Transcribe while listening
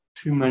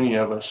too many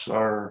of us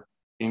are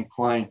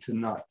inclined to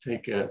not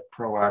take a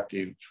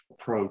proactive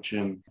approach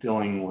in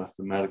dealing with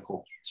the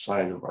medical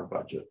side of our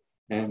budget.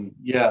 And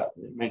yeah,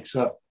 it makes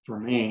up for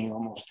me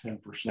almost 10%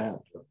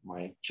 of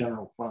my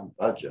general fund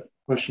budget,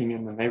 pushing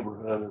in the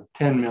neighborhood of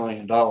 $10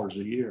 million a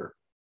year.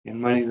 And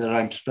money that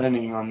I'm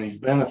spending on these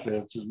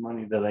benefits is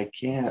money that I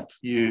can't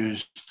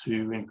use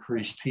to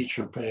increase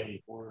teacher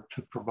pay or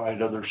to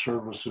provide other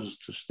services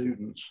to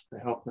students to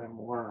help them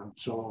learn.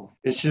 So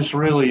it's just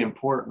really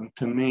important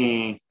to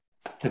me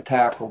to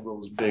tackle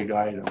those big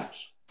items.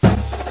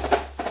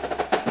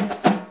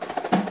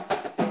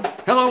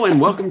 Hello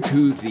and welcome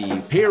to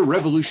the Payer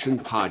Revolution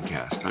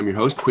podcast. I'm your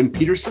host, Quinn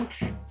Peterson,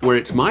 where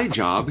it's my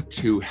job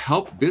to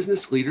help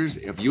business leaders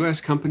of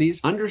U.S.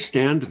 companies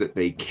understand that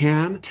they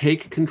can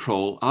take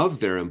control of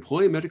their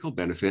employee medical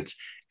benefits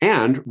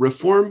and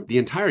reform the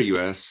entire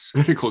U.S.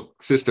 medical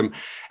system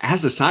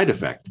as a side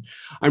effect.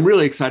 I'm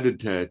really excited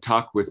to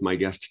talk with my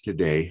guest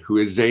today, who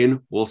is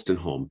Zane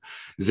Woolstenhulme.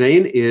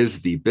 Zane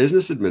is the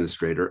business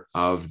administrator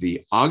of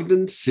the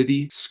Ogden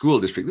City School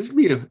District. This is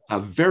going to be a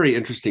very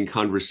interesting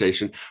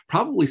conversation,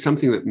 probably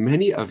something that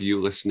many of you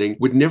listening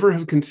would never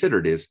have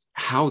considered, is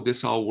how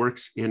this all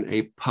works in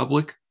a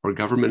public or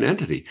government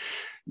entity.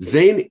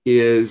 Zane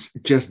is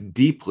just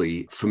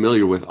deeply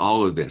familiar with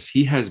all of this.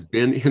 He has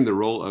been in the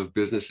role of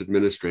business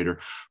administrator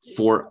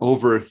for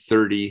over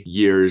 30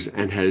 years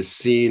and has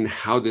seen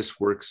how this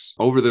works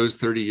over those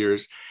 30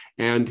 years.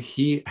 And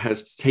he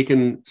has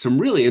taken some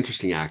really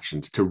interesting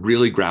actions to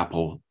really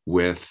grapple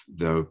with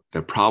the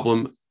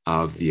problem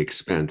of the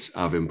expense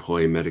of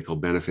employee medical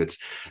benefits.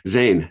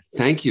 Zane,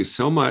 thank you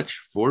so much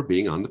for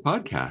being on the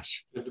podcast.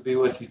 Good to be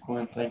with you,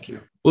 Quinn. Thank you.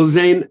 Well,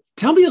 Zane,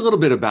 tell me a little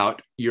bit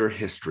about your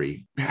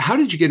history. How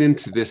did you get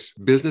into this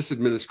business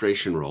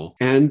administration role?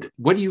 And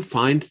what do you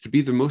find to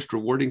be the most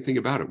rewarding thing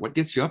about it? What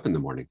gets you up in the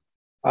morning?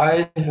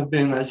 I have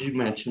been, as you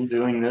mentioned,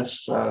 doing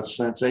this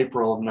since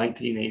April of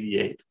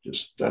 1988,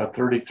 just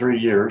 33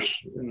 years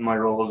in my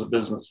role as a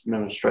business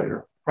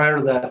administrator. Prior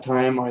to that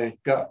time, I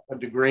got a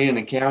degree in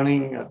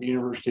accounting at the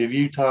University of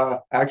Utah,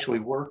 actually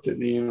worked at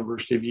the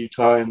University of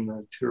Utah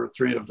in 2 or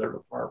 3 of their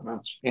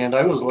departments. And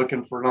I was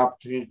looking for an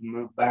opportunity to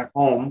move back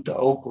home to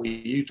Oakley,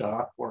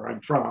 Utah, where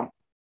I'm from.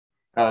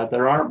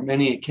 There aren't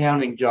many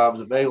accounting jobs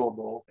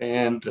available.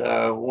 And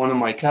one of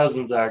my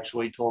cousins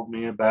actually told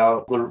me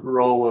about the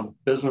role of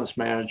business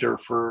manager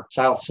for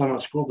South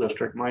Summit School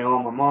District, my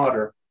alma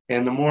mater.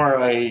 And the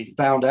more I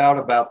found out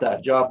about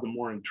that job, the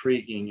more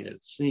intriguing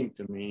it seemed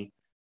to me.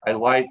 I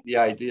like the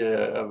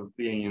idea of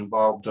being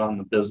involved on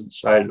the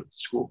business side of the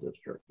school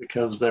district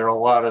because there are a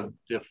lot of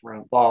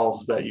different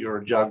balls that you're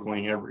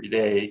juggling every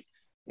day.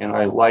 And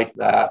I like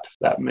that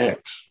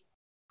mix.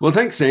 Well,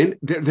 thanks, Zane.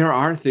 There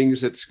are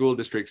things at school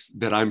districts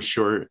that I'm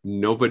sure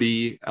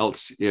nobody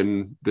else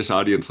in this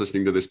audience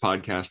listening to this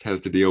podcast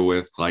has to deal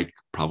with, like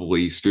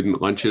probably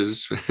student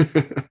lunches.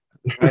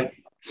 Right.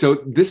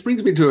 So this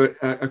brings me to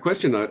a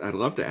question I'd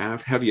love to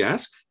have you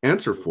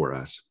answer for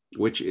us,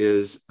 which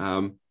is,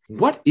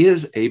 what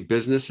is a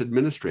business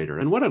administrator?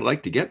 And what I'd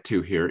like to get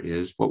to here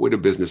is, what would a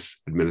business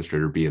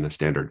administrator be in a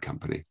standard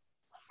company?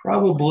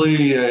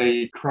 Probably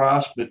a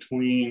cross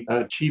between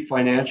a chief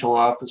financial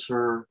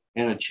officer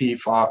and a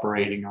chief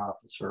operating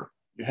officer.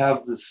 You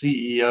have the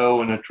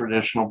CEO in a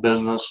traditional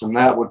business, and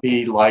that would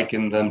be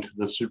likened then to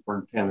the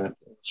superintendent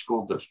of the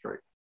school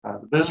district.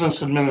 The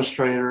business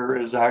administrator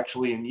is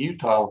actually in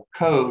Utah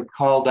code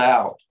called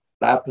out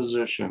that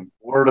position.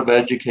 Board of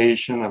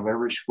Education of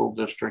every school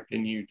district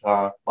in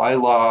Utah, by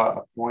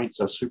law,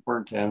 appoints a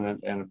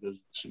superintendent and a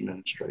business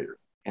administrator.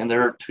 And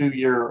there are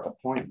 2-year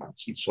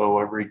appointments. And so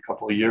every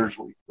couple of years,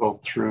 we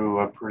go through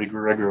a pretty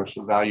rigorous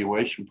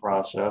evaluation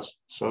process.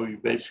 So you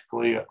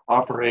basically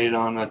operate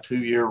on a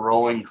 2-year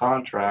rolling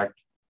contract.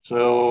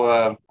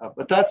 So,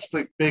 but that's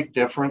the big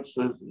difference.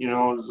 As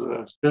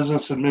a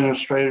business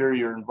administrator,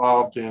 you're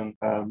involved in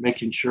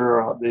making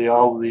sure all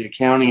the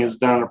accounting is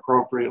done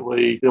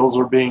appropriately, bills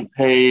are being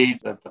paid,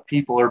 that the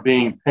people are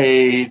being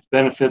paid,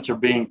 benefits are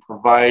being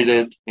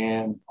provided,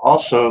 and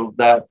also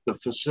that the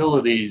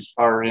facilities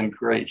are in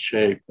great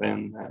shape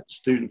and that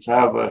students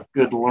have a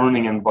good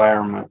learning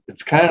environment.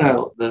 It's kind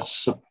of the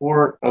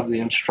support of the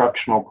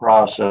instructional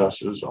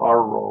process is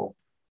our role.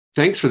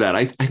 Thanks for that.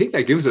 I think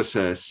that gives us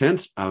a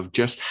sense of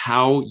just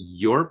how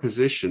your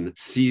position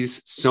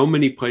sees so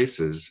many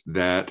places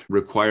that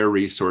require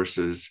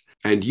resources.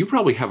 And you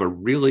probably have a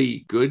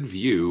really good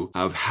view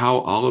of how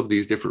all of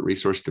these different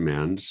resource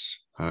demands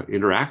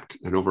interact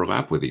and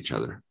overlap with each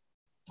other.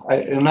 I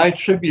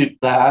attribute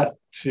that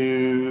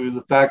to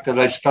the fact that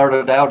I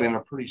started out in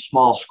a pretty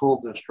small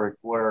school district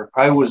where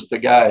I was the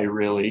guy,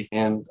 really,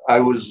 and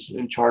I was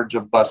in charge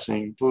of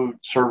busing. Food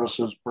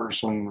services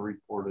person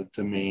reported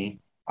to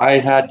me. I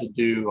had to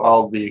do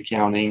all the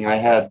accounting. I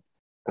had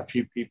a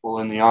few people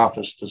in the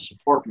office to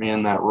support me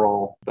in that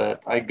role,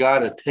 but I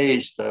got a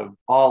taste of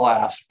all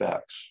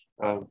aspects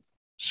of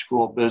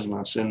school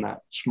business in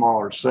that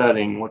smaller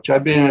setting, which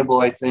I've been able,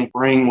 I think,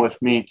 bring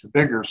with me to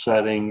bigger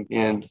setting.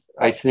 And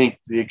I think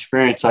the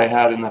experience I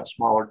had in that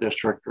smaller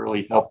district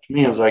really helped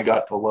me as I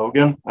got to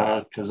Logan,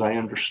 because I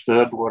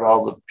understood what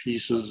all the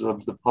pieces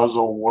of the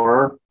puzzle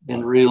were.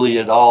 And really,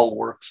 it all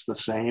works the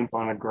same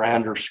on a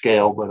grander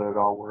scale, but it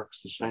all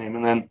works the same.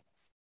 And then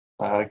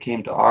I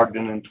came to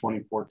Ogden in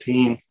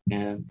 2014.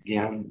 And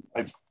again,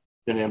 I've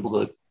been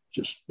able to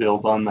just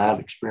build on that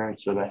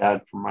experience that I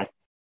had from my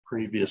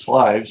previous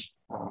lives,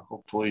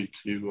 hopefully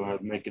to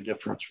make a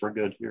difference for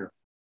good here.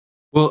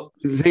 Well,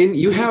 Zane,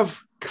 you have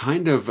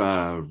kind of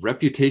a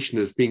reputation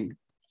as being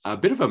a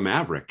bit of a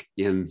maverick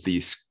in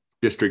the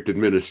district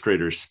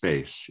administrator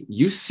space.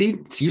 You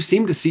seem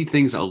to see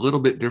things a little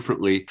bit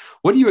differently.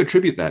 What do you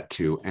attribute that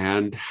to,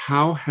 and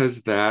how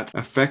has that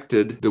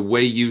affected the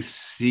way you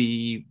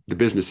see the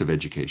business of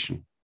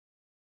education?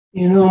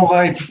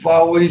 I've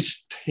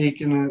always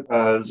taken it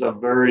as a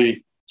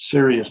very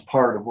serious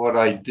part of what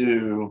I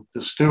do,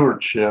 the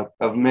stewardship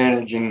of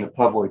managing the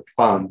public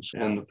funds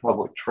and the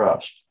public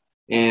trust,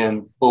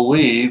 and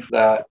believe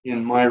that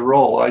in my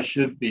role, I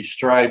should be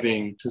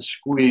striving to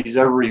squeeze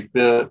every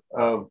bit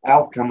of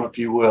outcome, if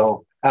you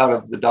will, out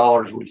of the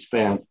dollars we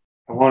spend.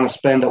 I want to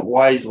spend it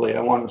wisely.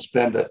 I want to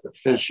spend it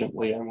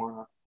efficiently. I want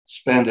to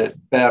spend it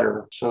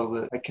better so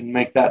that I can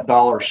make that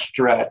dollar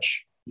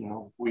stretch.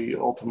 We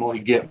ultimately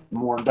get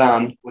more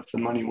done with the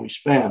money we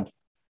spend.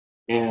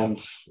 And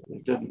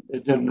it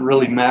didn't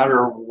really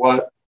matter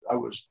what I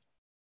was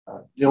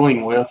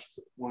dealing with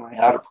when I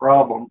had a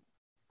problem.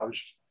 I was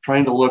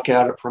trying to look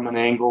at it from an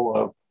angle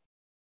of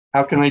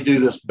how can I do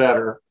this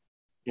better,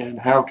 and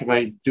how can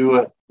I do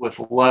it with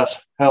less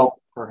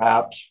help,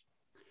 perhaps.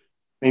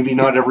 Maybe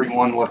not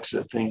everyone looks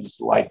at things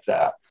like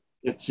that.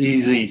 It's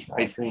easy,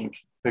 I think,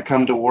 to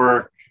come to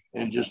work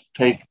and just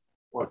take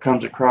what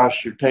comes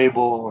across your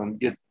table and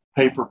get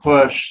paper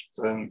pushed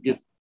and get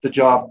the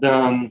job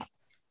done.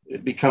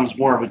 It becomes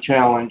more of a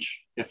challenge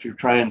if you're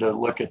trying to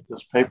look at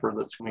this paper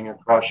that's coming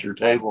across your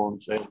table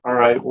and say, all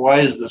right, why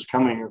is this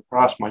coming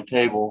across my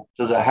table?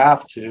 Does it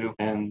have to?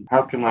 And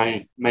how can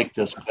I make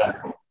this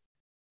better?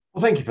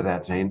 Well, thank you for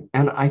that, Zane.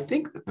 And I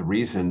think that the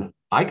reason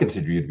I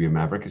consider you to be a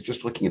maverick is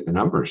just looking at the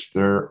numbers.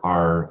 There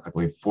are, I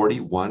believe,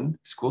 41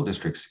 school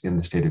districts in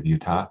the state of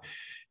Utah.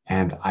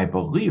 And I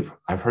believe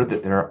I've heard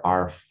that there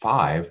are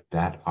 5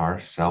 that are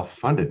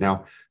self-funded.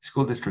 Now,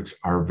 school districts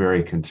are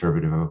very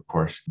conservative, of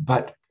course,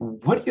 but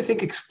what do you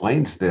think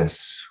explains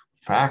this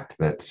fact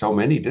that so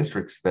many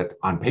districts that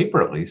on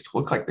paper at least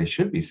look like they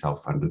should be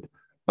self-funded,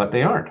 but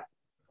they aren't?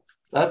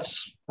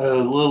 That's a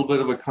little bit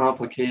of a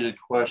complicated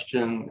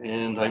question,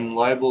 and I'm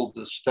liable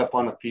to step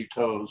on a few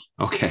toes.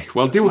 Okay,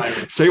 well,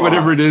 say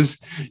whatever it is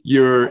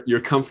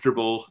you're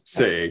comfortable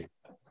saying.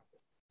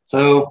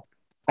 So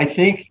I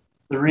think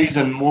the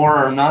reason more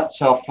are not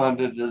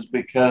self-funded is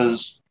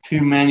because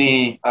too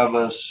many of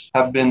us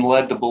have been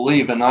led to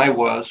believe, and I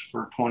was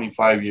for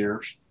 25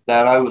 years,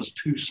 that I was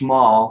too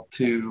small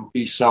to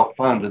be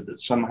self-funded, that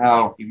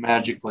somehow you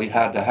magically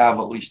had to have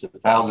at least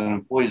 1,000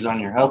 employees on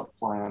your health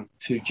plan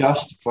to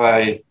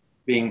justify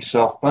being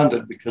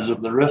self-funded because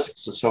of the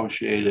risks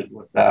associated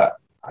with that.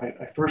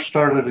 I first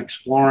started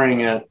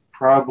exploring it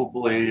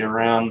probably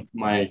around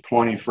my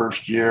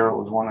 21st year. It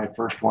was when I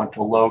first went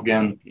to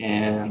Logan,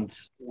 and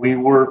we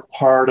were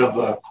part of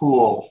a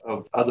pool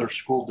of other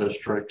school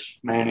districts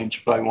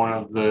managed by one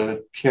of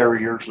the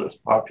carriers that's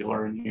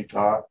popular in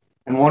Utah.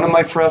 And one of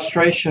my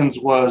frustrations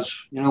was,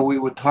 we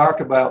would talk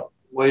about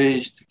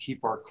ways to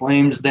keep our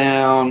claims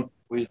down.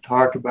 We'd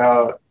talk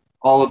about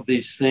all of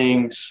these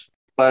things,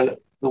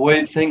 but the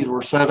way things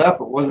were set up,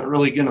 it wasn't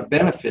really going to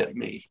benefit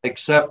me,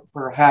 except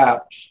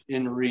perhaps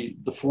in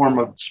the form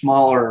of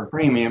smaller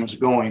premiums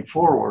going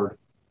forward.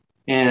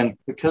 And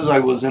because I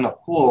was in a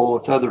pool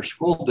with other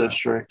school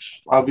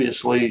districts,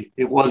 obviously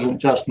it wasn't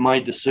just my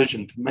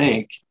decision to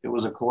make. It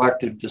was a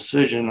collective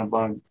decision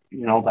among,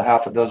 the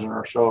half a dozen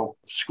or so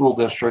school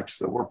districts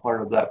that were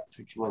part of that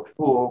particular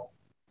pool.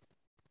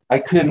 I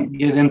couldn't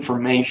get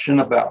information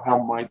about how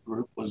my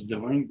group was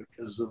doing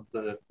because of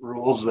the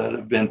rules that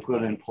have been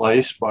put in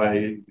place by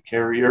the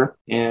carrier.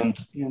 And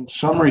in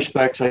some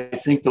respects, I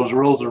think those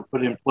rules are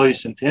put in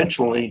place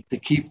intentionally to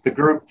keep the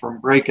group from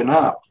breaking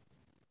up.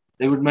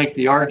 They would make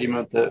the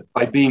argument that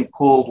by being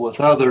pooled with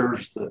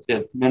others, that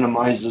it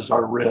minimizes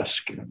our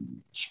risk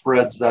and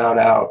spreads that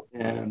out.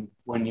 And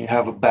when you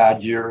have a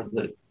bad year,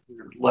 that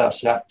you're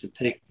less apt to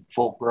take the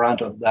full brunt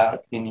of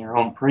that in your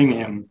own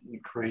premium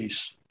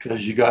increase,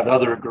 because you got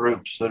other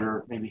groups that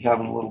are maybe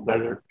having a little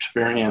better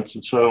experience.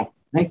 And so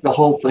I think the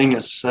whole thing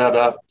is set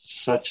up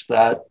such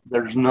that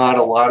there's not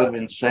a lot of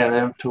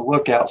incentive to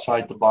look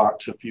outside the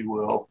box, if you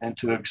will, and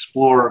to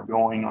explore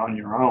going on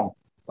your own.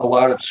 A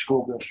lot of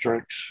school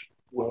districts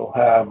will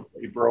have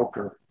a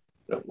broker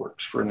that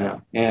works for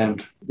them.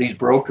 And these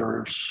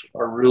brokers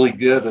are really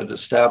good at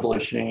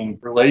establishing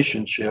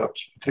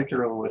relationships,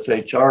 particularly with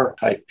HR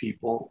type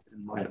people,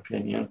 in my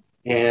opinion.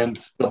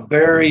 And the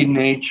very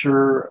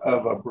nature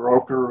of a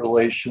broker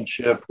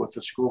relationship with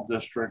a school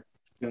district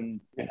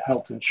in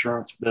health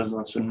insurance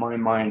business, in my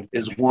mind,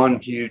 is one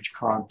huge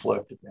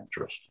conflict of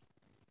interest.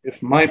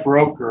 If my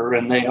broker,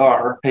 and they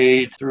are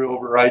paid through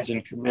overrides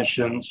and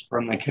commissions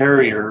from the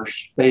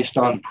carriers based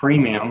on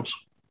premiums,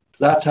 if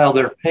that's how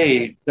they're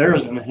paid, there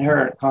is an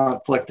inherent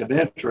conflict of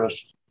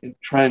interest in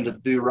trying to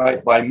do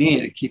right by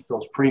me to keep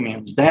those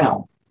premiums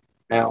down.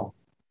 Now,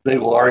 they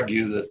will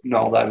argue that,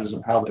 no, that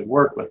isn't how they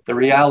work. But the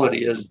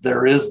reality is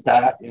there is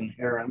that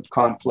inherent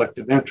conflict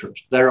of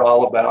interest. They're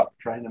all about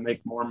trying to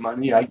make more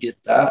money. I get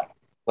that.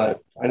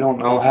 But I don't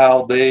know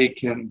how they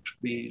can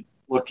be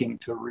looking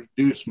to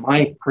reduce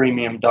my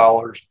premium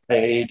dollars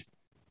paid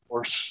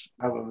or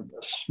have a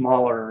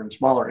smaller and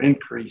smaller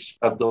increase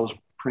of those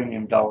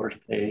premium dollars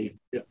paid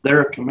if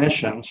their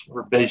commissions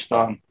are based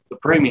on the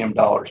premium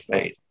dollars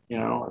paid.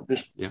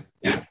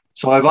 Yeah.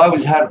 So I've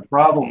always had a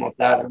problem with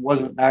that. It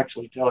wasn't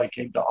actually until I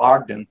came to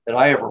Ogden that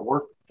I ever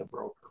worked with a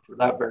broker for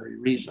that very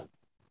reason.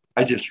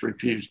 I just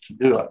refused to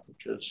do it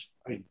because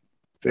I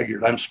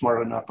figured I'm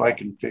smart enough, I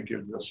can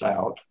figure this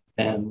out.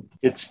 And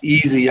it's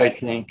easy, I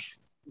think.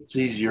 It's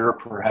easier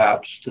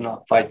perhaps to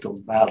not fight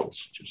those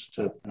battles, just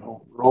to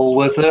roll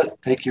with it,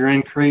 take your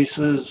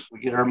increases.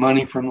 We get our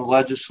money from the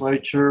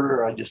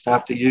legislature. I just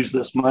have to use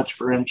this much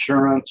for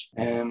insurance,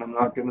 and I'm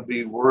not going to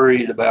be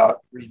worried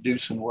about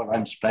reducing what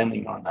I'm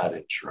spending on that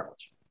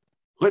insurance.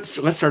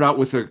 Let's start out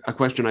with a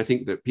question I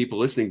think that people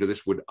listening to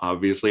this would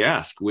obviously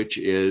ask, which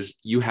is,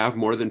 you have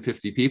more than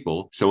 50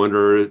 people. So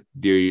under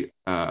the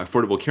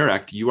Affordable Care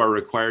Act, you are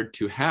required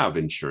to have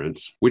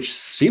insurance, which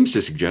seems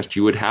to suggest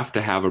you would have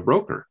to have a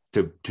broker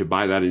to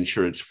buy that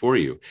insurance for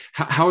you.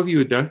 How have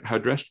you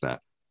addressed that?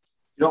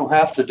 You don't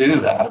have to do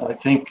that. I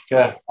think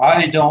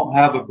I don't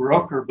have a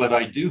broker, but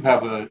I do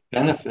have a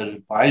benefit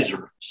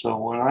advisor. So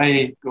when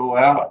I go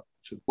out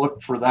to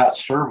look for that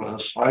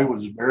service, I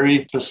was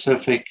very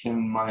specific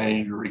in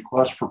my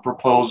request for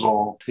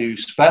proposal to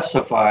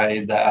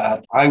specify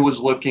that I was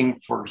looking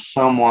for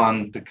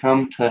someone to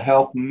come to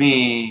help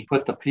me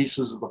put the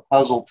pieces of the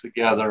puzzle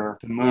together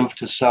to move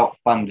to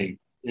self-funding.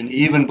 And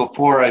even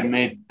before I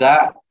made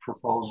that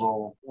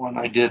proposal, when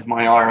I did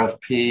my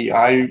RFP,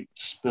 I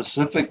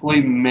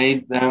specifically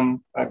made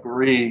them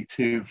agree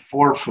to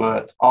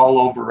forfeit all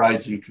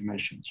overrides and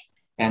commissions,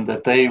 and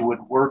that they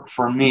would work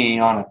for me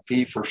on a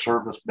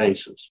fee-for-service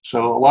basis.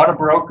 So a lot of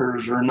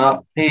brokers are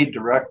not paid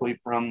directly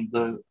from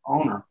the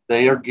owner.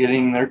 They are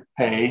getting their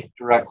pay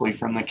directly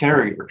from the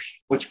carriers,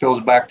 which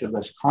goes back to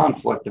this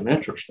conflict of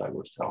interest I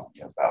was telling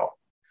you about.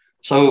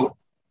 So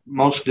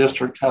most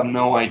districts have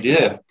no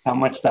idea how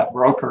much that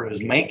broker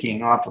is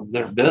making off of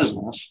their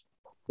business.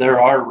 There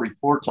are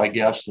reports, I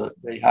guess, that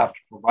they have to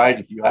provide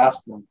if you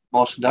ask them.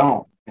 Most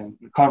don't. And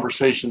the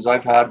conversations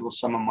I've had with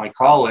some of my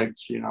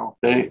colleagues,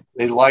 they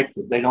like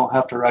that they don't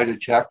have to write a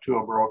check to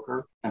a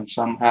broker. And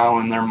somehow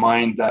in their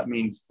mind, that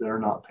means they're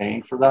not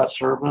paying for that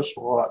service.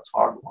 Well, that's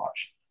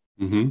hogwash.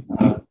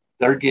 Mm-hmm.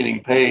 They're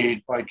getting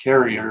paid by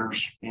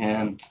carriers,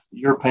 and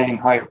you're paying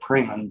higher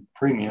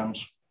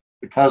premiums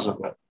because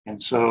of it. And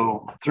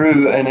so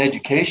through an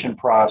education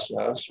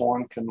process,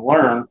 one can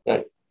learn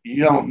that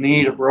you don't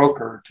need a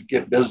broker to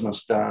get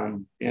business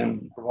done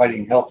in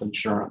providing health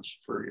insurance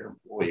for your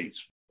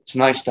employees. It's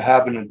nice to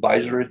have an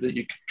advisor that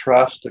you can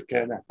trust to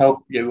kind of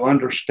help you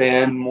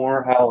understand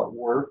more how it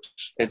works.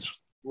 It's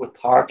with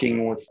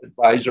talking with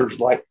advisors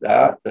like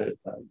that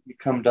you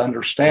come to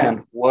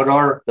understand what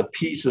are the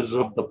pieces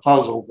of the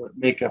puzzle that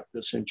make up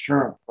this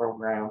insurance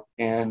program.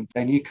 And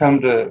you come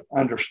to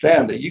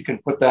understand that you can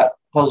put that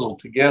puzzle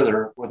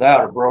together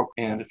without a broker.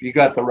 And if you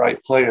got the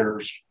right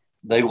players,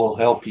 they will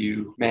help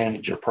you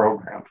manage your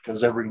program,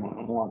 because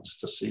everyone wants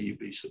to see you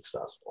be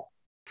successful.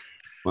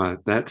 Well,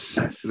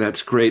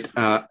 that's great.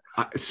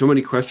 So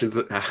many questions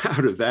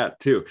out of that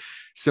too.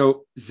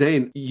 So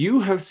Zane, you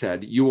have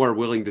said you are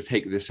willing to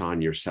take this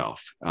on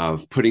yourself,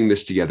 of putting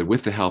this together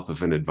with the help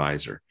of an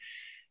advisor.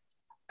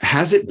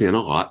 Has it been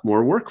a lot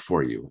more work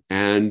for you?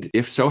 And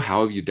if so,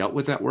 how have you dealt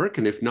with that work?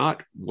 And if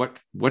not,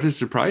 what has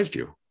surprised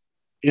you?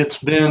 It's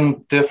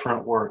been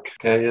different work.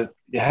 Okay.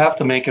 You have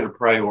to make it a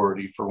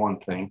priority for one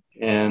thing.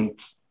 And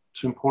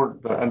it's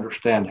important to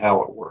understand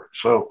how it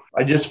works. So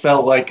I just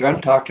felt like I'm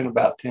talking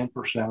about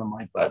 10% of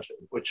my budget,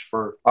 which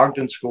for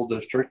Ogden School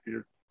District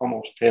is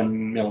almost $10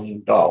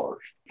 million.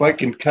 If I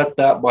can cut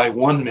that by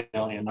 $1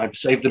 million, I've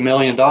saved $1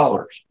 million.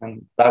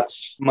 And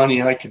that's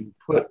money I can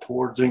put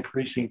towards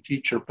increasing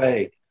teacher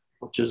pay,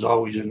 which is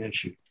always an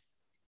issue.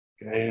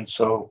 Okay. And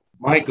so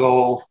my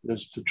goal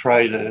is to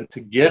try to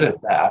get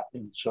at that.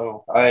 And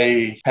so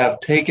I have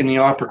taken the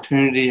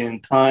opportunity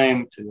and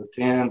time to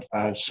attend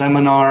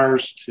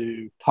seminars,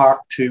 to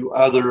talk to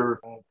other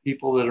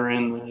people that are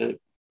in the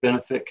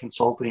benefit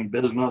consulting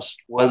business,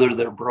 whether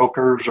they're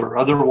brokers or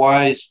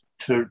otherwise,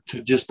 to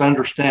just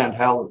understand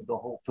how the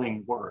whole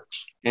thing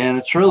works. And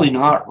it's really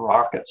not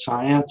rocket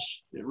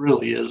science. It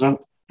really isn't.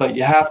 But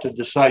you have to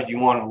decide you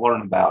want to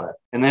learn about it.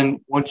 And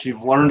then once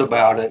you've learned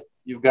about it,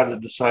 you've got to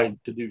decide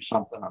to do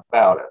something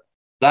about it.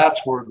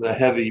 That's where the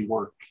heavy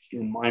work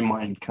in my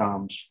mind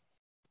comes.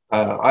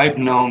 I've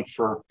known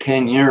for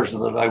 10 years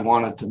that I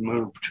wanted to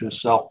move to a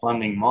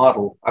self-funding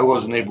model. I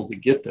wasn't able to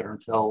get there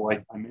until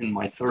I'm in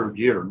my third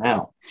year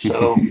now.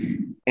 So,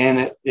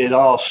 and it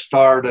all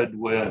started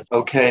with,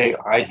 okay,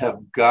 I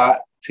have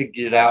got to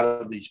get out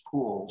of these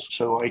pools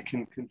so I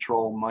can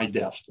control my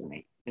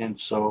destiny. And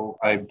so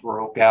I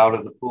broke out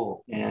of the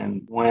pool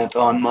and went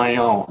on my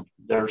own.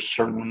 There's a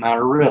certain amount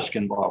of risk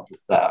involved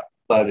with that,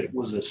 but it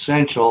was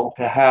essential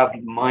to have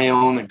my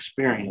own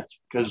experience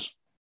because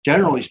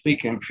generally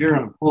speaking, if you're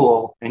in a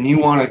pool and you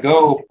want to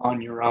go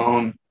on your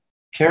own,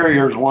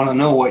 carriers want to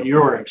know what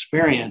your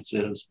experience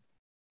is.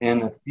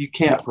 And if you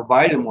can't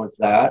provide them with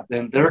that,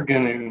 then they're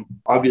going to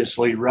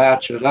obviously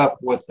ratchet up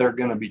what they're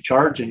going to be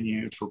charging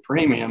you for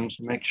premiums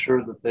to make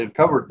sure that they've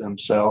covered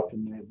themselves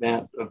in the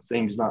event of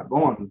things not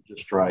going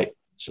just right.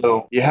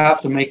 So you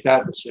have to make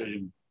that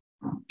decision.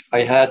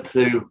 I had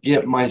to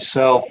get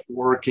myself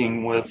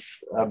working with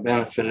a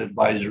benefit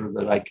advisor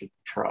that I could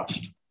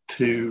trust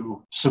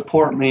to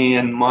support me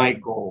in my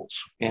goals.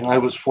 And I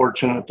was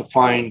fortunate to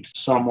find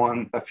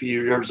someone a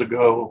few years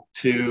ago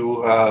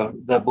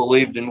that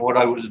believed in what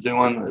I was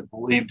doing, that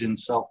believed in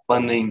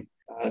self-funding.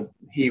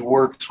 He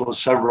works with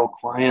several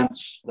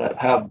clients that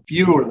have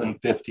fewer than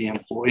 50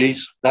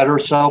 employees that are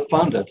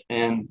self-funded.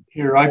 And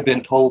here I've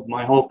been told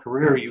my whole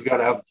career, you got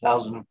to have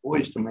 1,000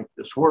 employees to make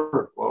this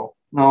work. Well,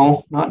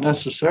 no, not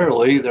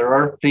necessarily. There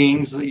are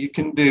things that you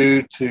can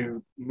do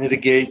to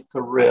mitigate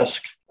the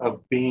risk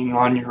of being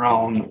on your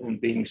own and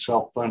being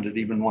self-funded,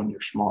 even when you're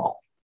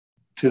small,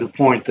 to the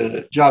point that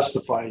it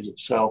justifies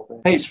itself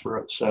and pays for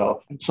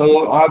itself. And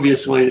so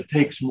obviously it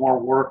takes more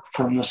work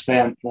from the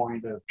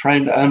standpoint of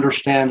trying to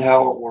understand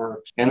how it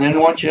works. And then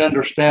once you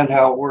understand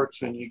how it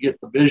works and you get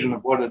the vision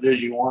of what it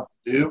is you want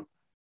to do,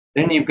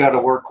 then you've got to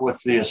work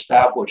with the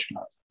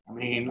establishment. I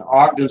mean,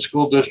 Ogden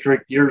School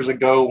District years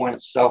ago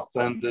went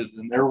self-funded,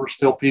 and there were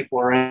still people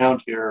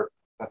around here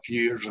a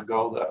few years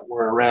ago that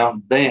were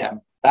around then.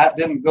 That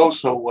didn't go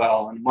so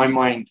well. In my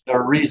mind, there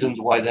are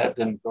reasons why that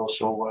didn't go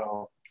so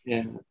well.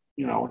 And,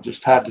 it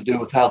just had to do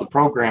with how the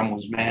program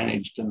was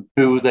managed and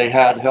who they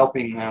had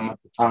helping them at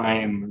the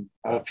time,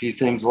 and a few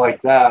things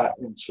like that.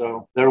 And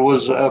so there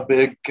was a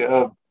big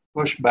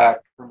pushback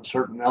from a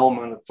certain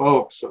element of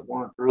folks that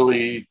weren't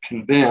really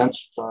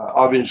convinced.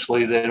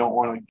 Obviously, they don't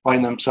want to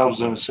find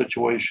themselves in a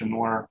situation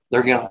where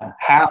they're going to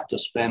have to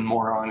spend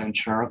more on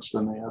insurance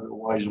than they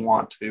otherwise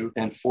want to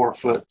and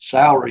forfeit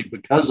salary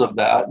because of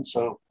that. And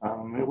so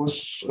it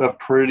was a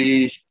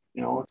pretty,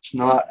 it's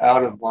not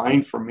out of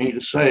line for me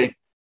to say,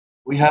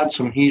 we had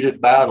some heated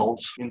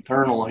battles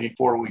internally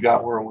before we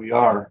got where we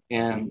are.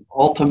 And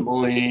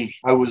ultimately,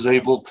 I was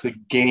able to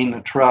gain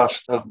the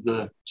trust of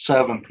the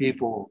 7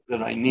 people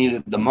that I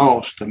needed the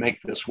most to make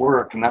this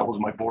work. And that was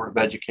my board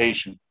of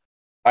education.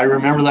 I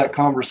remember that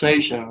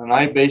conversation, and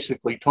I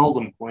basically told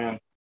them, Quinn,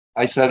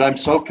 I said, I'm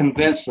so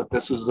convinced that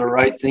this is the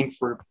right thing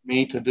for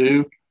me to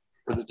do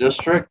for the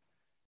district,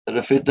 that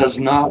if it does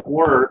not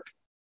work,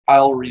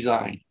 I'll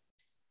resign.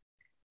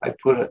 I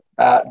put it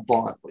that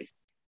bluntly.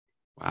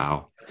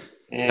 Wow.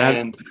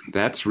 And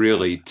that's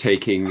really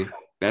taking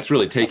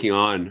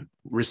on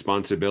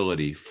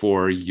responsibility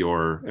for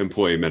your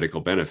employee medical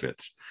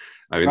benefits.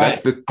 I mean,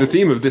 right. That's the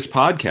theme of this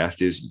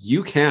podcast is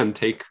you can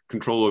take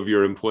control of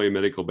your employee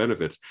medical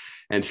benefits.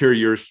 And here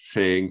you're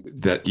saying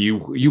that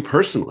you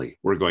personally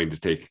were going to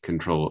take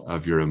control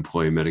of your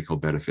employee medical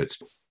benefits.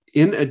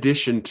 In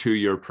addition to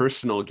your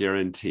personal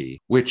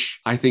guarantee, which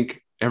I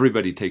think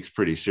everybody takes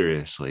pretty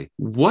seriously,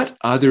 what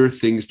other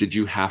things did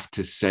you have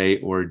to say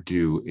or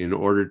do in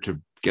order to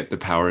get the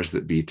powers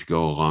that be to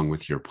go along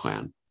with your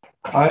plan?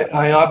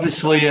 I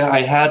obviously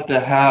had to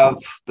have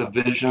the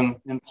vision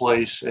in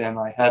place, and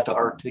I had to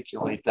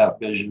articulate that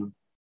vision.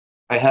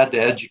 I had to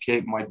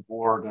educate my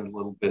board a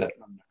little bit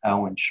on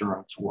how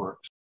insurance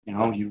works.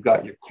 You've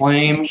got your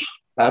claims.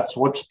 That's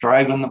what's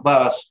driving the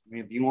bus. I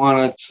mean, if you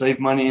want to save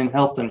money in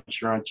health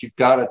insurance, you've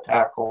got to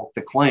tackle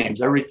the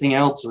claims. Everything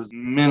else is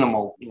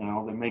minimal. They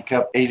make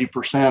up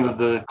 80% of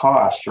the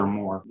cost or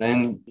more.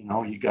 Then,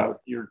 you got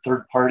your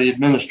third-party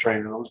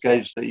administrator, those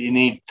guys that you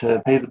need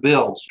to pay the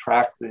bills,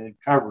 track the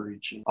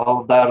coverage, and all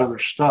of that other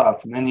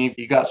stuff. And then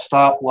you got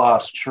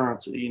stop-loss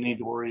insurance that you need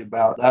to worry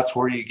about. That's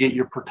where you get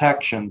your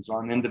protections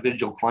on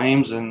individual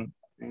claims and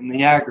in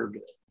the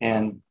aggregate.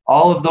 And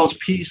all of those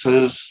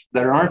pieces,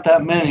 there aren't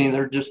that many.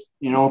 They're just,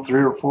 3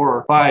 or 4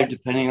 or 5,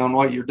 depending on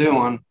what you're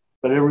doing.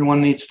 But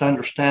everyone needs to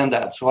understand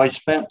that. So I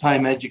spent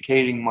time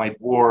educating my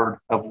board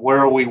of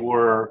where we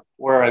were,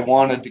 where I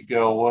wanted to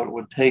go, what it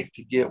would take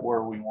to get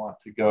where we want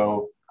to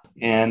go.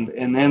 And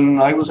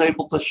then I was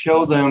able to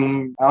show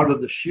them out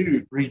of the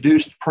chute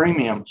reduced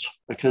premiums,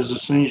 because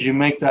as soon as you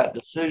make that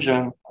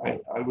decision,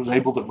 I was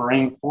able to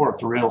bring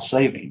forth real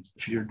savings.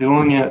 If you're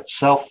doing it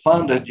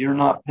self-funded, you're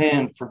not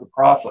paying for the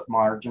profit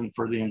margin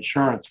for the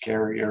insurance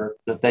carrier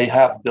that they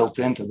have built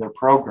into their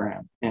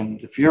program.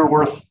 And if you're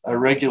worth a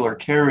regular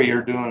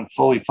carrier doing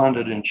fully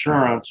funded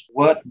insurance,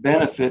 what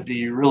benefit do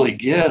you really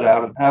get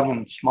out of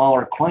having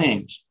smaller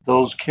claims?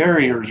 Those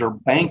carriers are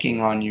banking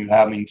on you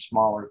having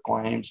smaller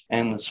claims,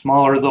 and the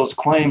smaller those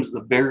claims, the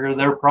bigger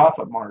their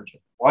profit margin.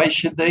 Why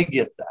should they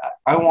get that?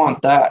 I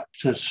want that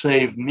to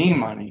save me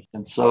money.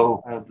 And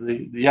so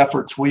the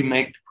efforts we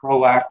make to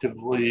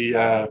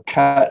proactively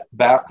cut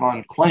back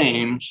on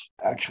claims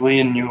actually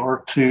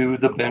inure to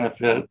the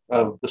benefit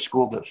of the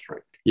school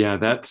district. Yeah,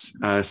 that's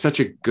such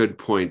a good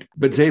point.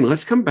 But Zane,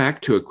 let's come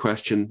back to a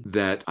question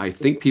that I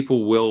think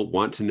people will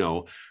want to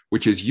know,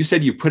 which is you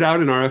said you put out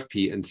an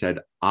RFP and said,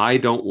 I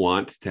don't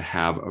want to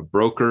have a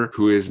broker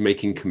who is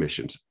making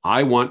commissions.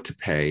 I want to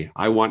pay.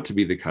 I want to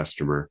be the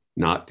customer,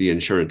 not the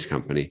insurance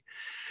company.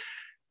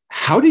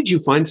 How did you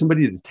find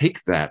somebody to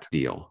take that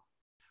deal?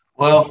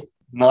 Well,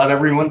 not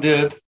everyone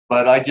did,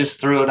 but I just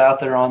threw it out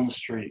there on the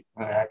street.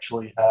 I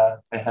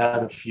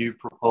had a few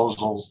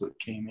proposals that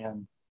came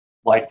in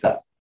like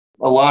that.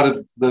 A lot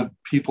of the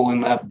people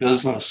in that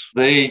business,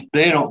 they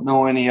don't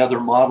know any other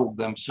model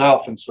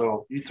themselves. And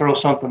so you throw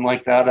something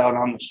like that out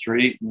on the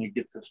street and you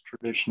get this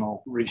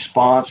traditional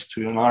response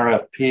to an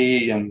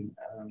RFP.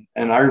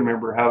 And I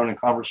remember having a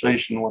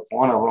conversation with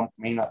one of them.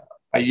 I mean,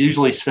 I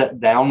usually sit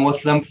down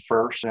with them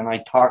first and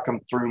I talk them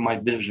through my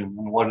vision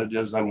and what it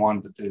is I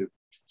wanted to do.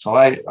 So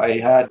I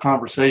had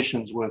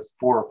conversations with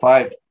 4 or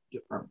 5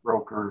 different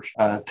brokers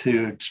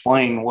to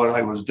explain what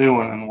I was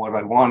doing and what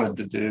I wanted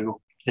to do.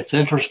 It's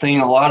interesting.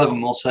 A lot of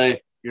them will say,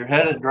 you're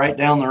headed right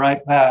down the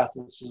right path.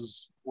 This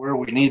is where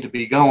we need to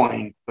be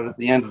going. But at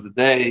the end of the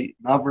day,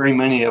 not very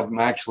many of them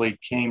actually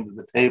came to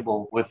the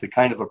table with the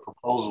kind of a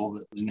proposal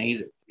that was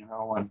needed,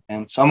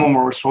 and some of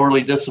them were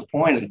sorely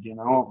disappointed,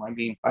 I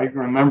mean, I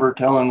remember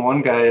telling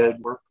one guy I'd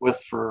worked with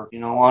for,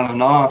 on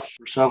and off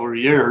for several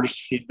years.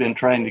 He'd been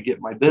trying to get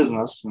my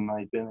business and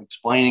I'd been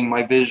explaining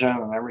my vision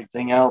and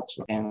everything else.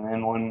 And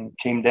then when it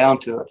came down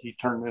to it, he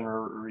turned in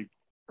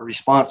a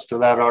response to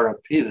that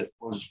RFP that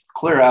was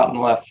clear out in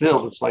left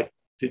field. It's like,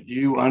 did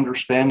you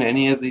understand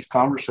any of these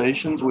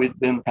conversations we'd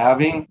been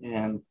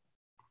having?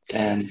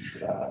 And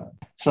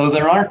so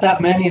there aren't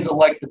that many that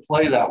like to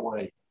play that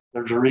way.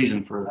 There's a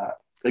reason for that.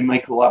 They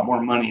make a lot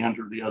more money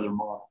under the other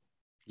model.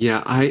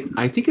 Yeah,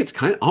 I think it's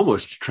kind of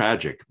almost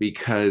tragic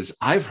because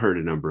I've heard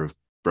a number of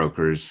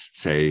brokers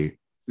say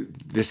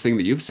this thing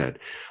that you've said.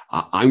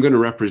 I'm going to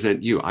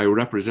represent you. I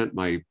represent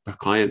my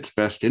client's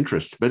best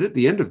interests. But at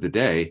the end of the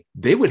day,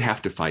 they would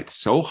have to fight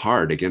so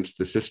hard against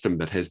the system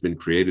that has been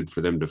created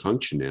for them to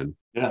function in.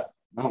 Yeah.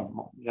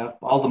 No, yeah.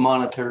 All the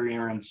monetary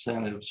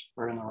incentives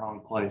are in the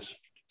wrong place.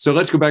 So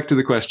let's go back to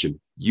the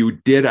question. You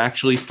did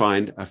actually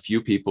find a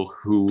few people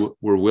who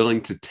were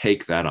willing to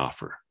take that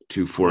offer,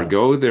 to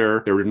forego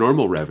their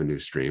normal revenue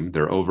stream,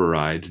 their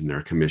overrides and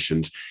their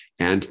commissions,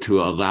 and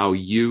to allow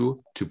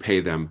you to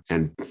pay them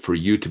and for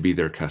you to be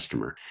their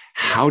customer.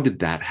 How did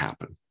that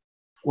happen?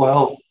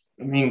 Well,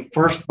 I mean,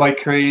 first by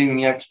creating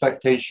the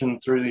expectation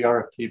through the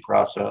RFP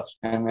process.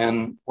 And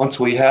then once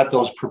we had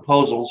those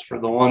proposals for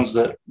the ones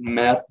that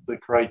met the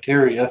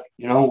criteria,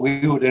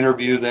 we would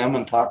interview them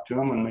and talk to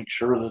them and make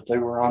sure that they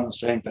were on the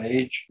same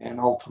page, and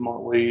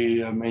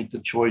ultimately made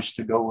the choice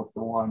to go with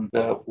the one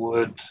that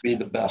would be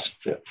the best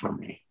fit for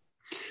me.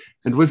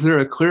 And was there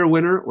a clear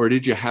winner, or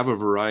did you have a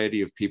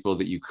variety of people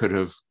that you could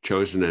have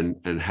chosen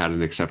and had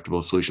an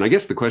acceptable solution? I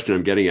guess the question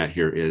I'm getting at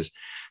here is,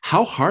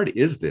 how hard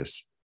is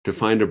this to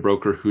find a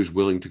broker who's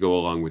willing to go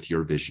along with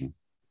your vision?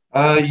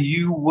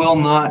 You will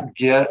not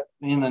get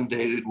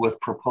inundated with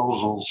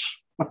proposals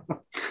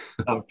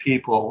of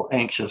people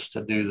anxious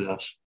to do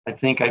this. I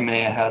think I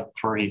may have had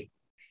 3.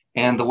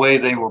 And the way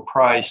they were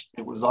priced,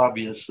 it was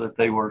obvious that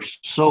they were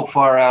so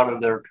far out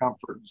of their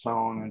comfort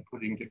zone in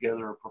putting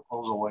together a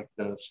proposal like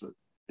this that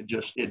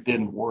it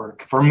didn't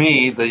work. For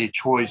me, the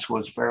choice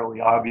was fairly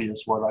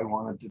obvious what I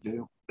wanted to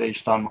do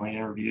based on my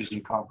interviews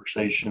and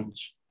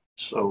conversations.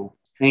 So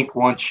I think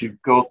once you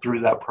go through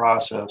that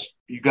process,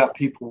 you got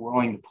people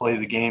willing to play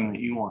the game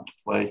that you want to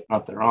play,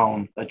 not their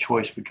own. That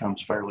choice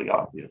becomes fairly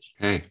obvious.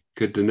 Hey,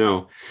 good to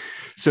know.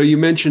 So you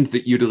mentioned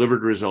that you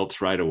delivered results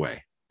right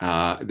away.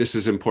 This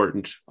is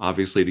important,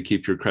 obviously, to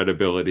keep your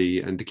credibility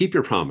and to keep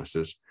your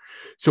promises.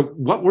 So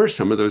what were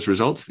some of those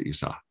results that you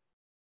saw?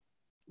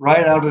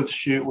 Right out of the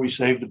chute, we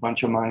saved a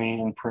bunch of money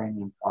in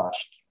premium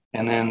cost.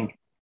 And then,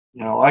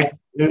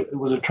 it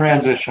was a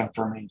transition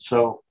for me.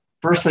 So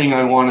first thing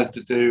I wanted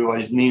to do, I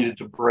needed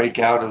to break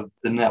out of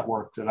the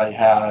network that I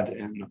had.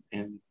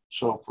 And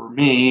so for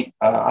me,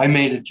 I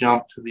made a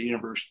jump to the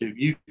University of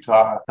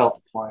Utah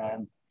health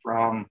plan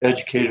from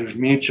Educators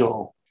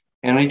Mutual.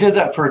 And I did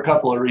that for a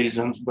couple of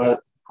reasons, but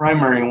the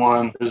primary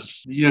one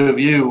is the U of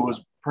U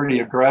was pretty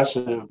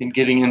aggressive in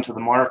getting into the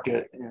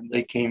market, and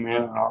they came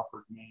in and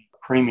offered me a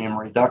premium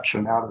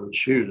reduction out of the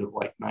chute of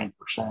like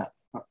 9%.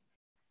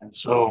 And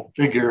so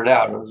figure it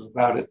out. It was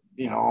about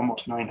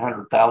almost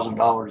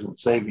 $900,000 in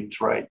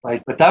savings, right?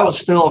 But that was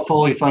still a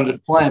fully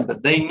funded plan.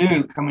 But they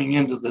knew coming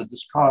into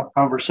this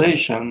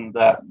conversation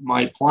that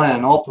my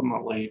plan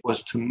ultimately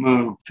was to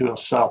move to a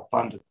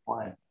self-funded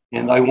plan.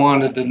 And I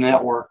wanted to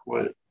network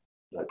with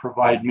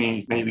provide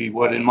me maybe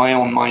what in my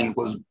own mind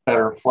was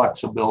better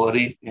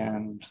flexibility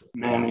and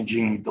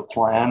managing the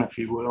plan, if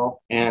you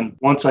will. And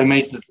once I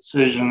made the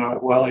decision, I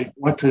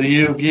went to the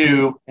U of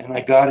U And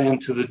I got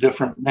into the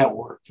different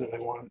networks that I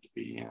wanted to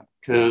be in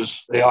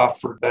because they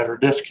offered better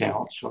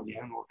discounts. So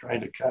again, we're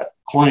trying to cut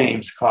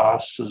claims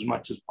costs as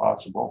much as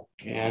possible.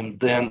 And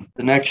then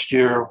the next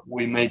year,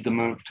 we made the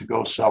move to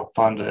go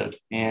self-funded.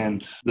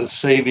 And the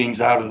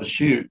savings out of the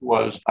chute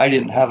was I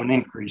didn't have an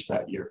increase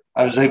that year.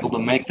 I was able to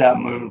make that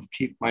move,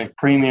 keep my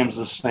premiums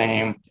the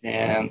same,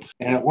 and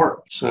it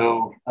worked.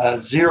 So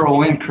a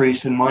zero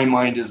increase in my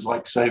mind is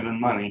like saving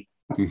money.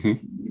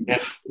 Mm-hmm.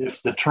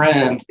 If the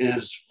trend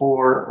is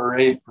 4 or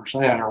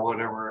 8% or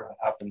whatever it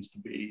happens to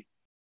be,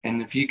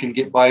 and if you can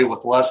get by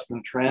with less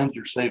than trend,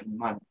 you're saving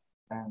money.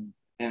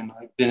 And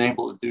I've been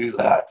able to do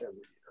that every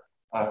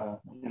year.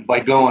 And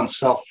by going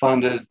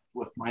self-funded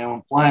with my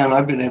own plan,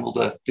 I've been able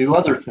to do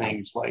other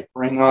things like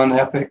bring on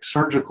Epic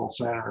Surgical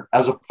Center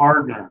as a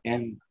partner.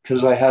 And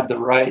because I had the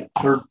right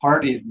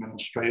third-party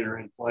administrator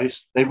in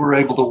place, they were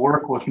able to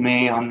work with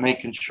me on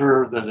making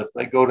sure that if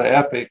they go to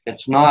Epic,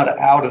 it's not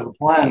out of the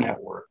plan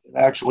network. It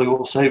actually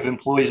will save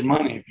employees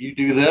money. If you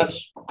do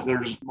this,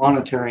 there's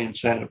monetary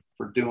incentive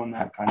for doing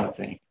that kind of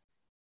thing.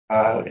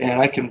 And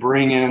I can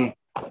bring in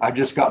I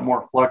just got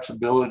more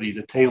flexibility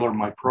to tailor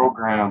my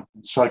program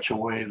in such a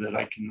way that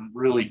I can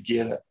really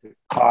get at the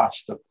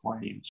cost of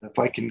claims. If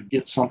I can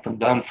get something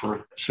done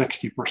for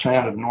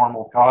 60% of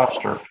normal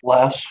cost or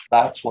less,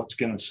 that's what's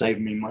going to save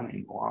me money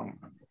in the long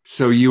run.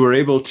 So you were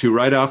able to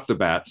right off the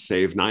bat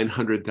save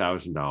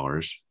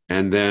 $900,000,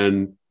 and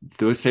then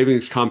those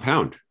savings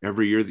compound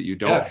every year that you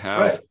don't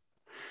have. Right.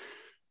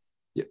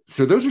 Yeah,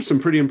 so those are some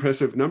pretty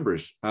impressive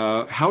numbers.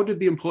 How did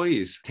the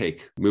employees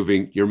take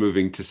you're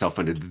moving to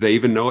self-funded? Did they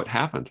even know it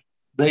happened?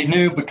 They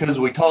knew because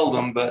we told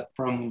them, but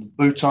from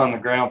boots on the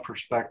ground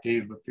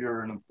perspective, if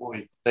you're an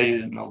employee, they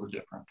didn't know the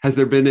difference. Has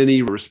there been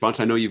any response?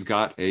 I know you've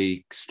got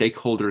a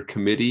stakeholder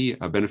committee,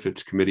 a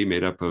benefits committee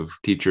made up of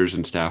teachers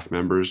and staff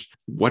members.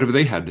 What have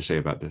they had to say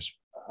about this?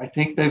 I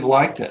think they've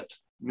liked it.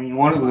 I mean,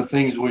 one of the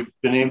things we've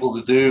been able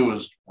to do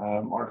is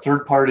our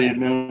third-party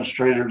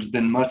administrator has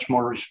been much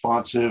more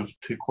responsive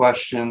to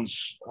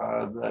questions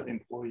that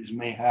employees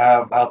may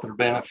have about their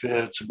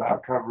benefits,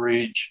 about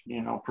coverage,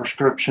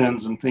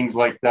 prescriptions and things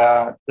like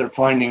that. They're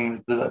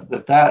finding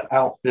that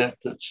outfit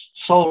that's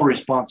sole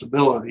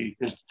responsibility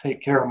is to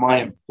take care of my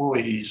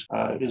employees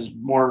is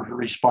more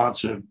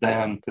responsive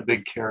than the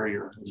big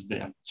carrier has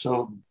been.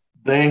 So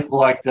they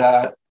like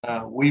that.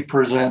 We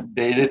present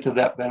data to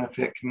that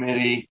benefit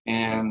committee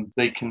and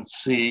they can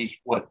see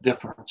what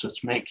difference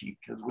it's making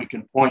because we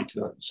can point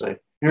to it and say,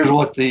 here's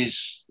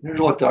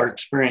what our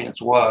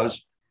experience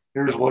was.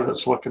 Here's what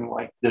it's looking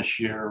like this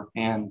year.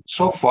 And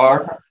so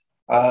far,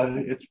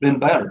 it's been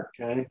better.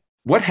 Okay.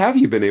 What have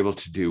you been able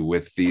to do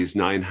with these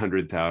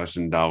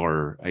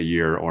 $900,000 a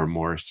year or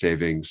more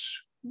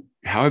savings?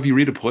 How have you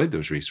redeployed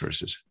those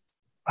resources?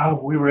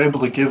 We were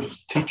able to give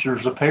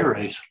teachers a pay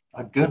raise,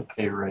 a good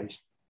pay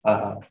raise.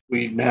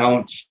 We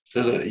now,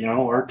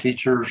 our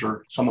teachers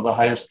are some of the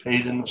highest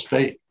paid in the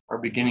state. Our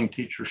beginning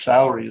teacher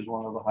salary is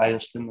one of the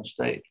highest in the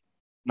state.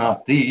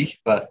 Not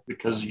but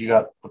because you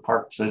got the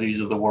Park Cities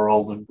of the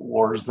world and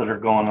wars that are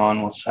going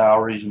on with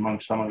salaries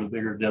among some of the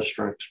bigger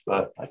districts.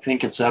 But I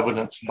think it's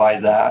evidenced by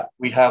that.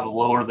 We have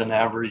lower than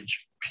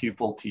average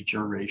pupil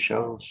teacher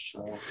ratios.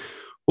 So.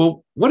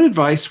 Well, what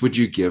advice would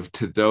you give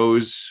to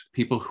those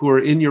people who are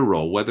in your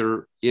role,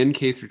 whether in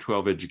K through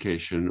 12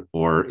 education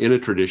or in a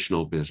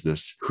traditional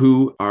business,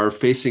 who are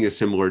facing a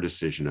similar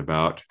decision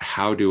about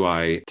how do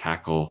I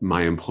tackle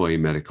my employee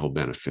medical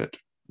benefit?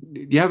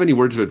 Do you have any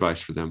words of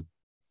advice for them?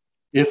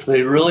 If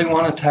they really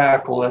want to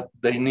tackle it,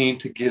 they need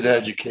to get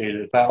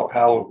educated about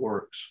how it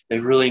works. They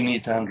really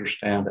need to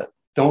understand it.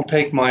 Don't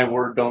take my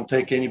word. Don't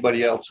take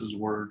anybody else's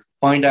word.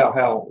 Find out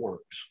how it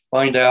works.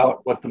 Find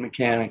out what the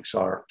mechanics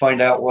are.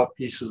 Find out what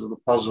pieces of the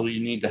puzzle you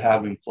need to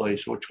have in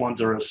place, which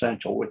ones are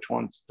essential, which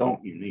ones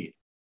don't you need.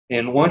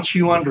 And once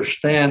you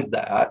understand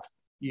that,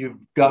 you've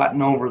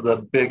gotten over the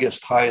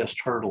biggest,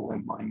 highest hurdle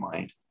in my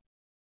mind.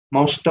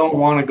 Most don't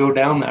want to go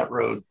down that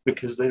road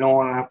because they don't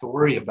want to have to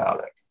worry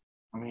about it.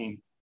 I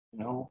mean,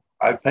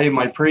 I pay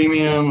my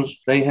premiums.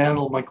 They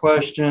handle my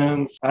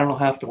questions. I don't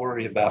have to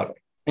worry about it.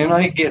 And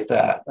I get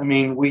that. I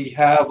mean, we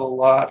have a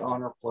lot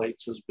on our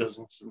plates as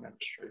business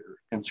administrators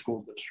in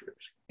school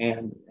districts.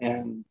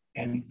 And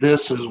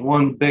this is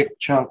one big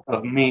chunk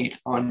of meat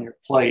on your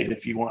plate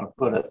if you want to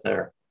put it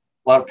there.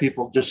 A lot of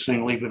people just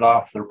soon leave it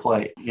off their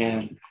plate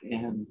and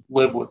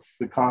live with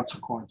the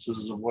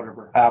consequences of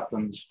whatever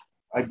happens.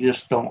 I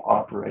just don't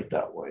operate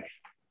that way.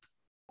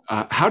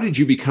 How did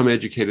you become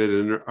educated?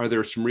 And are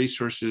there some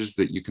resources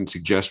that you can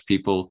suggest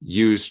people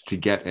use to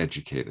get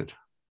educated?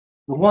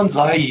 The ones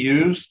I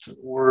used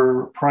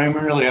were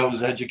primarily I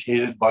was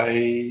educated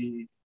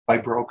by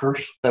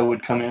brokers that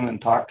would come in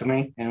and talk to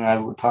me, and I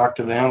would talk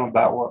to them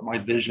about what my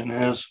vision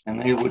is,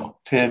 and they would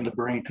tend to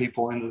bring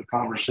people into the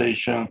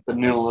conversation that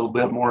knew a little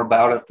bit more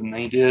about it than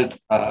they did.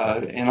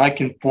 And I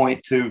can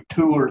point to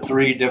 2 or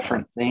 3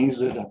 different things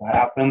that have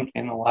happened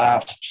in the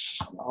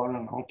last,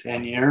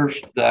 10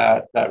 years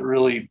that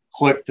really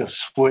clicked a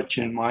switch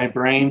in my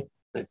brain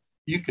that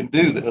you can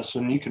do this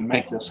and you can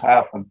make this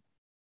happen.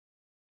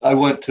 I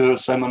went to a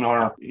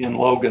seminar in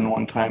Logan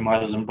one time I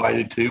was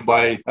invited to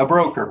by a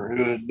broker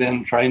who had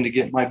been trying to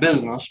get my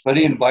business, but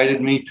he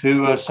invited me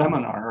to a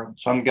seminar of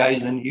some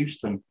guys in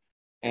Houston.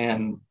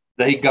 And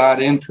they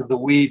got into the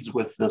weeds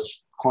with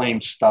this claim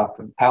stuff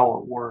and how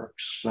it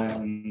works.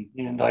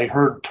 And I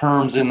heard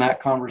terms in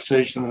that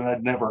conversation that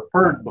I'd never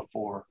heard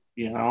before,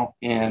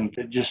 and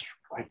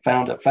I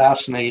found it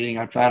fascinating.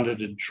 I found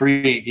it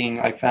intriguing.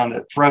 I found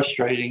it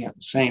frustrating at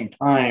the same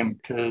time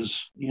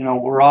because,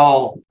 we're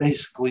all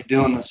basically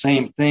doing the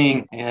same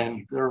thing.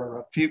 And there are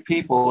a few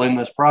people in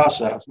this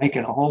process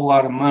making a whole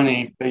lot of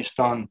money based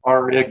on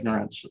our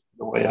ignorance,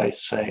 the way I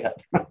say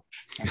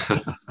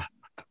it.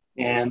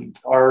 And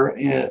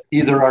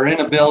either our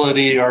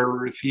inability or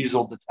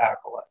refusal to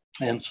tackle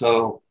it. And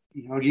so,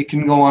 you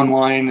can go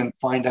online and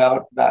find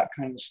out that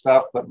kind of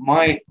stuff. But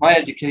my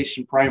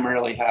education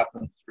primarily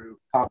happened through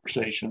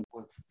conversation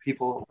with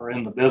people who are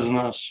in the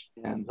business.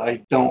 And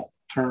I don't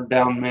turn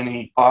down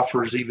many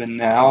offers even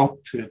now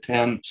to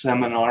attend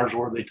seminars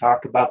where they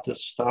talk about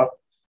this stuff.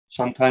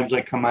 Sometimes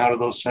I come out of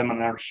those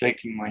seminars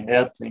shaking my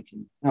head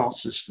thinking, no,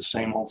 it's just the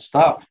same old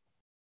stuff.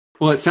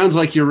 Well, it sounds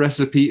like your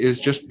recipe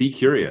is just be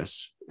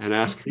curious and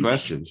ask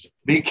questions.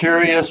 Be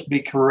curious,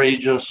 be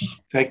courageous,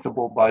 take the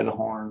bull by the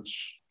horns.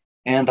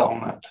 And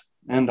own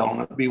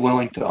it. Be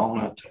willing to own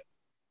it.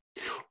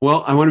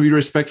 Well, I want to be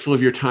respectful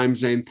of your time,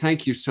 Zane.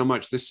 Thank you so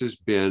much. This has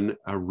been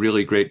a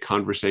really great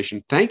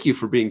conversation. Thank you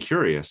for being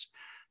curious.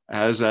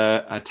 As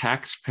a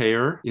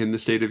taxpayer in the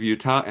state of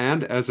Utah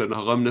and as an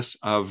alumnus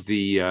of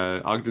the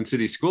Ogden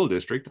City School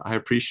District, I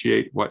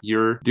appreciate what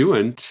you're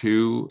doing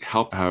to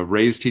help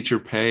raise teacher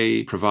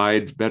pay,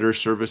 provide better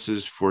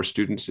services for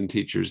students and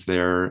teachers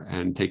there,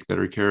 and take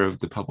better care of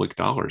the public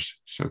dollars.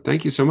 So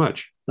thank you so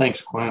much.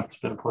 Thanks, Quinn. It's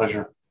been a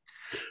pleasure.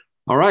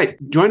 All right.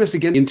 Join us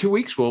again in 2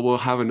 weeks. We'll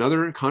have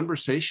another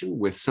conversation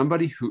with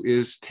somebody who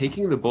is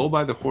taking the bull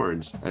by the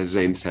horns, as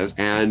Zane says,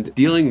 and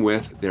dealing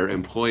with their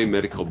employee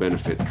medical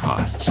benefit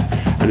costs.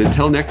 And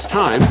until next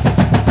time,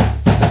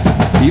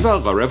 viva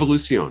la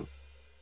revolución.